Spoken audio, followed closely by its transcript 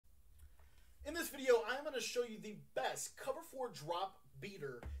to show you the best cover 4 drop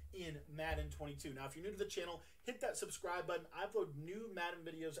beater in Madden 22. Now, if you're new to the channel, hit that subscribe button. I upload new Madden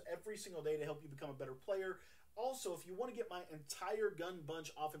videos every single day to help you become a better player. Also, if you want to get my entire gun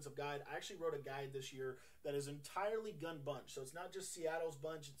bunch offensive guide, I actually wrote a guide this year that is entirely gun bunch. So it's not just Seattle's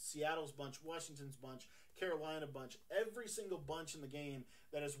bunch, it's Seattle's bunch, Washington's bunch, Carolina bunch. Every single bunch in the game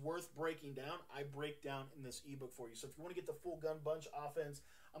that is worth breaking down, I break down in this ebook for you. So if you want to get the full gun bunch offense,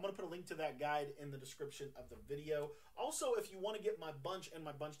 I'm going to put a link to that guide in the description of the video. Also, if you want to get my bunch and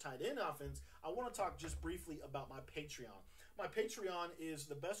my bunch tied in offense, I want to talk just briefly about my Patreon. My Patreon is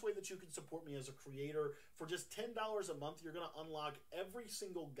the best way that you can support me as a creator. For just $10 a month, you're going to unlock every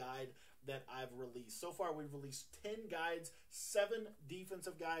single guide that I've released. So far, we've released 10 guides, 7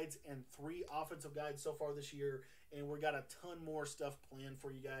 defensive guides, and 3 offensive guides so far this year. And we got a ton more stuff planned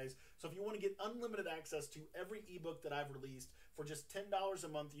for you guys. So if you want to get unlimited access to every ebook that I've released for just $10 a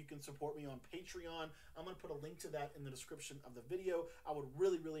month, you can support me on Patreon. I'm going to put a link to that in the description of the video. I would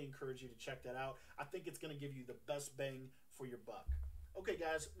really, really encourage you to check that out. I think it's going to give you the best bang for your buck. Okay,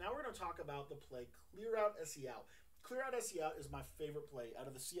 guys, now we're going to talk about the play Clear Out SE Out. Clear Out SE Out is my favorite play out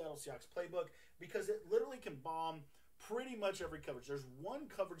of the Seattle Seahawks playbook because it literally can bomb pretty much every coverage. There's one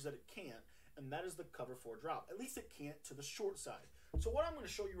coverage that it can't, and that is the cover 4 drop. At least it can't to the short side. So what I'm going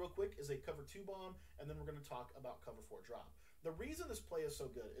to show you real quick is a cover 2 bomb, and then we're going to talk about cover 4 drop. The reason this play is so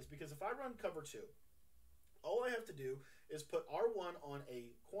good is because if I run cover 2, all I have to do is put R1 on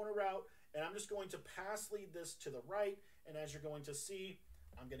a corner route, and I'm just going to pass lead this to the right, and as you're going to see,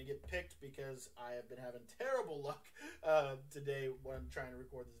 I'm going to get picked because I have been having terrible luck today when I'm trying to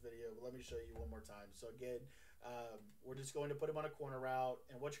record this video. But let me show you one more time. So again, we're just going to put him on a corner route.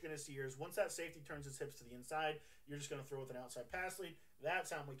 And what you're going to see here is once that safety turns his hips to the inside, you're just going to throw with an outside pass lead. That's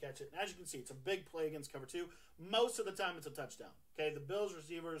how we catch it. And as you can see, it's a big play against cover 2. Most of the time, it's a touchdown. Okay, the Bills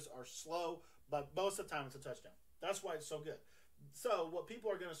receivers are slow, but most of the time, it's a touchdown. That's why it's so good. So what people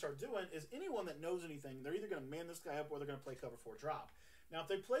are going to start doing is anyone that knows anything, they're either going to man this guy up or they're going to play cover 4 drop. Now, if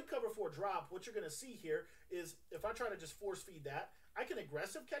they play cover 4 drop, what you're going to see here is if I try to just force feed that, I can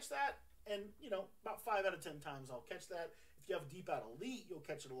aggressive catch that, and, you know, about 5 out of 10 times I'll catch that. If you have deep out elite, you'll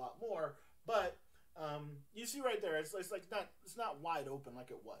catch it a lot more. But you see right there, it's not wide open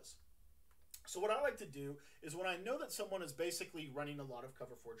like it was. So what I like to do is when I know that someone is basically running a lot of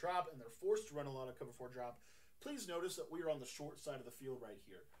cover 4 drop and they're forced to run a lot of cover 4 drop, please notice that we are on the short side of the field right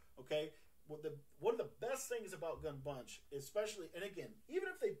here, okay? One of the best things about Gun Bunch, especially, and again, even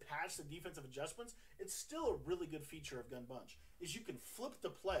if they patch the defensive adjustments, it's still a really good feature of Gun Bunch, is you can flip the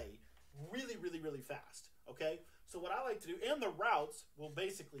play really, really, really fast, okay? So what I like to do, and the routes will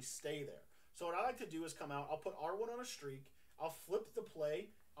basically stay there. So what I like to do is come out, I'll put R1 on a streak, I'll flip the play,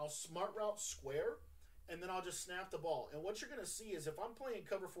 I'll smart route square, and then I'll just snap the ball. And what you're going to see is if I'm playing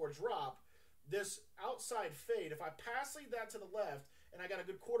cover 4 drop, this outside fade, if I pass lead that to the left and I got a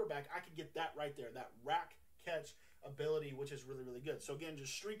good quarterback, I can get that right there, that rack catch ability, which is really, really good. So again,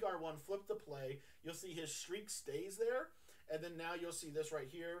 just streak R1, flip the play. You'll see his streak stays there. And then now you'll see this right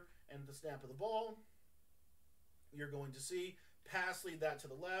here and the snap of the ball. You're going to see pass lead that to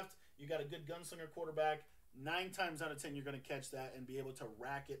the left. You got a good gunslinger quarterback. 9 times out of 10, you're going to catch that and be able to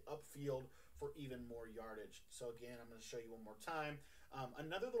rack it upfield for even more yardage. So again, I'm going to show you one more time.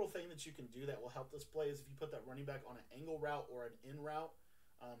 Another little thing that you can do that will help this play is if you put that running back on an angle route or an in route,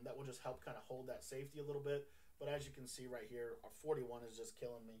 that will just help kind of hold that safety a little bit. But as you can see right here, our 41 is just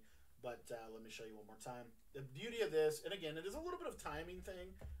killing me. But let me show you one more time. The beauty of this, and again, it is a little bit of timing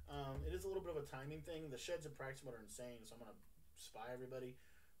thing. It is a little bit of a timing thing. The sheds in practice mode are insane, so I'm going to spy everybody.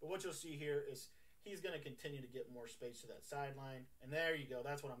 But what you'll see here is he's going to continue to get more space to that sideline. And there you go.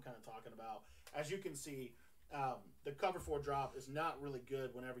 That's what I'm kind of talking about. As you can see, the cover 4 drop is not really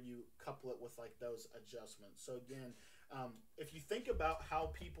good whenever you couple it with like those adjustments. So again, if you think about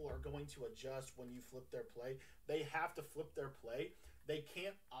how people are going to adjust when you flip their play, they have to flip their play. They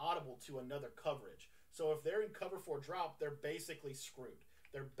can't audible to another coverage. So if they're in cover 4 drop, they're basically screwed.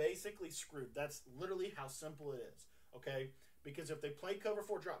 They're basically screwed. That's literally how simple it is, okay? Because if they play cover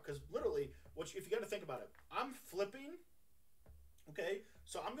 4 drop, because literally, if you got to think about it, I'm flipping, okay?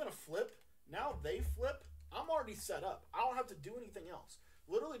 So I'm going to flip. Now they flip. I'm already set up. I don't have to do anything else.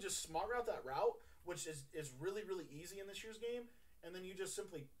 Literally just smart route that route, which is really, really easy in this year's game. And then you just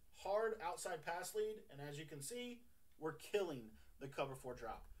simply hard outside pass lead. And as you can see, we're killing the cover 4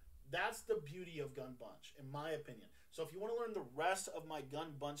 drop. That's the beauty of Gun Bunch, in my opinion. So if you want to learn the rest of my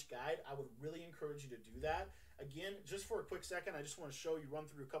Gun Bunch guide, I would really encourage you to do that. Again, just for a quick second, I just want to show you, run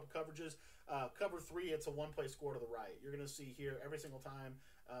through a couple coverages. Cover 3, it's a one-play score to the right. You're going to see here every single time,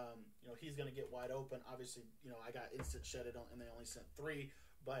 he's going to get wide open. Obviously, I got instant shedded on, and they only sent 3.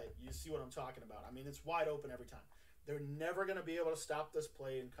 but you see what I'm talking about. I mean, it's wide open every time. They're never going to be able to stop this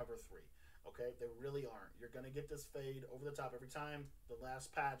play in cover 3. Okay, they really aren't. You're going to get this fade over the top every time. The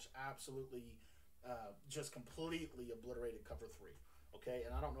last patch absolutely just completely obliterated cover 3. Okay,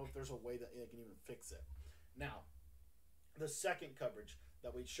 and I don't know if there's a way that they can even fix it. Now, the second coverage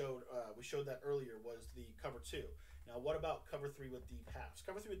that we showed that earlier was the cover 2. Now, what about cover 3 with deep halves?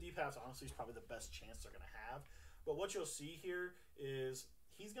 Cover 3 with deep halves, honestly, is probably the best chance they're going to have. But what you'll see here is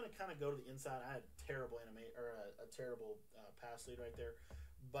he's going to kind of go to the inside. I had a terrible a terrible pass lead right there.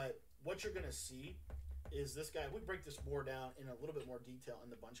 But what you're going to see is this guy. We break this more down in a little bit more detail in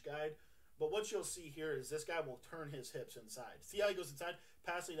the bunch guide. But what you'll see here is this guy will turn his hips inside. See how he goes inside?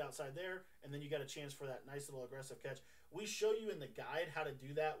 Pass lead outside there, and then you got a chance for that nice little aggressive catch. We show you in the guide how to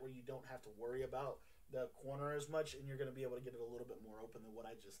do that where you don't have to worry about the corner as much, and you're going to be able to get it a little bit more open than what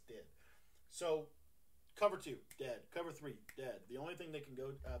I just did. So cover 2, dead. Cover 3, dead. The only thing they can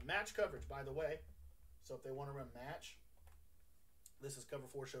go match coverage, by the way. So if they want to run match, this is cover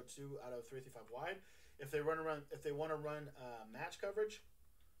 4, show 2 out of 3 through 5 wide. If they want to run match coverage,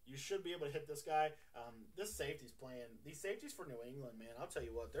 you should be able to hit this guy. These safeties for New England, man, I'll tell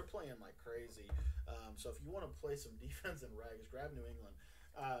you what, they're playing like crazy. So if you want to play some defense in rags, grab New England.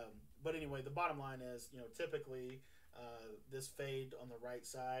 But anyway, the bottom line is, typically this fade on the right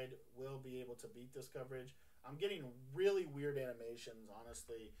side will be able to beat this coverage. I'm getting really weird animations,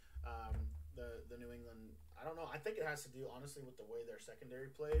 honestly. The New England, I don't know. I think it has to do, honestly, with the way their secondary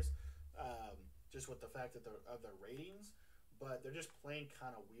plays, just with the fact that of their ratings. But they're just playing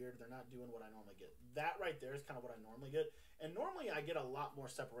kind of weird. They're not doing what I normally get. That right there is kind of what I normally get. And normally I get a lot more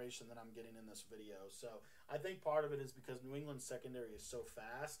separation than I'm getting in this video. So I think part of it is because New England's secondary is so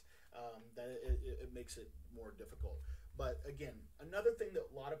fast that it makes it more difficult. But again, another thing that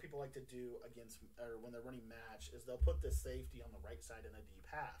a lot of people like to do when they're running match is they'll put this safety on the right side in a deep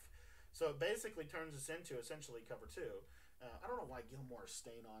half. So it basically turns us into essentially cover 2. I don't know why Gilmore is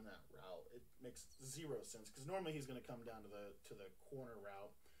staying on that route. It makes zero sense because normally he's going to come down to the corner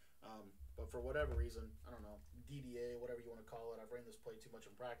route. But for whatever reason, I don't know, DDA, whatever you want to call it. I've ran this play too much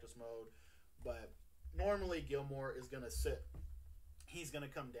in practice mode. But normally Gilmore is going to sit. He's going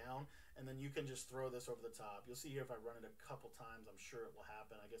to come down, and then you can just throw this over the top. You'll see here if I run it a couple times, I'm sure it will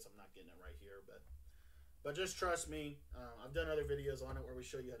happen. I guess I'm not getting it right here, but just trust me. I've done other videos on it where we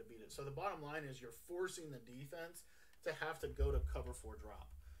show you how to beat it. So the bottom line is you're forcing the defense to have to go to cover 4 drop,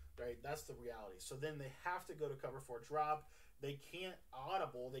 right? That's the reality. So then they have to go to cover 4 drop. They can't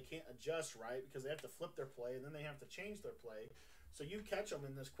audible. They can't adjust, right? Because they have to flip their play, and then they have to change their play. So you catch them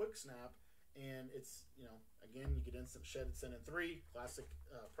in this quick snap, and it's, again, you get instant shed and send in 3, classic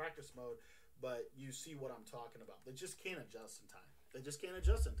practice mode, but you see what I'm talking about. They just can't adjust in time. They just can't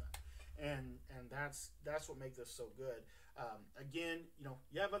adjust in time. And that's what makes this so good. Again,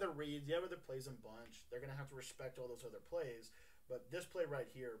 you have other reads, you have other plays in bunch. They're going to have to respect all those other plays. But this play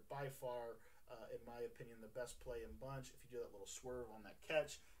right here, by far, in my opinion, the best play in bunch. If you do that little swerve on that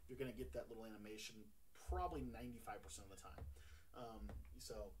catch, you're going to get that little animation probably 95% of the time.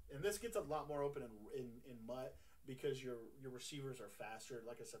 And this gets a lot more open in Mutt because your receivers are faster.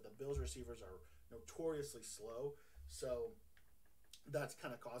 Like I said, the Bills receivers are notoriously slow. So that's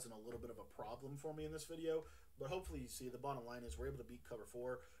kind of causing a little bit of a problem for me in this video. But hopefully you see the bottom line is we're able to beat cover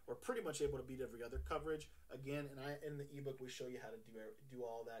 4. We're pretty much able to beat every other coverage. Again, in the ebook we show you how to do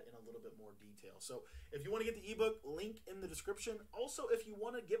all that in a little bit more detail. So if you want to get the ebook, link in the description. Also, if you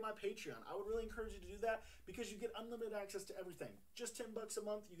want to get my Patreon, I would really encourage you to do that because you get unlimited access to everything. Just $10 a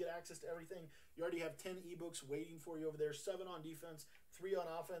month, you get access to everything. You already have 10 ebooks waiting for you over there, 7 on defense, 3 on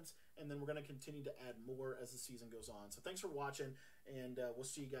offense, and then we're going to continue to add more as the season goes on. So thanks for watching, and we'll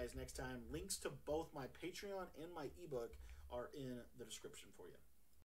see you guys next time. Links to both my Patreon and my ebook are in the description for you.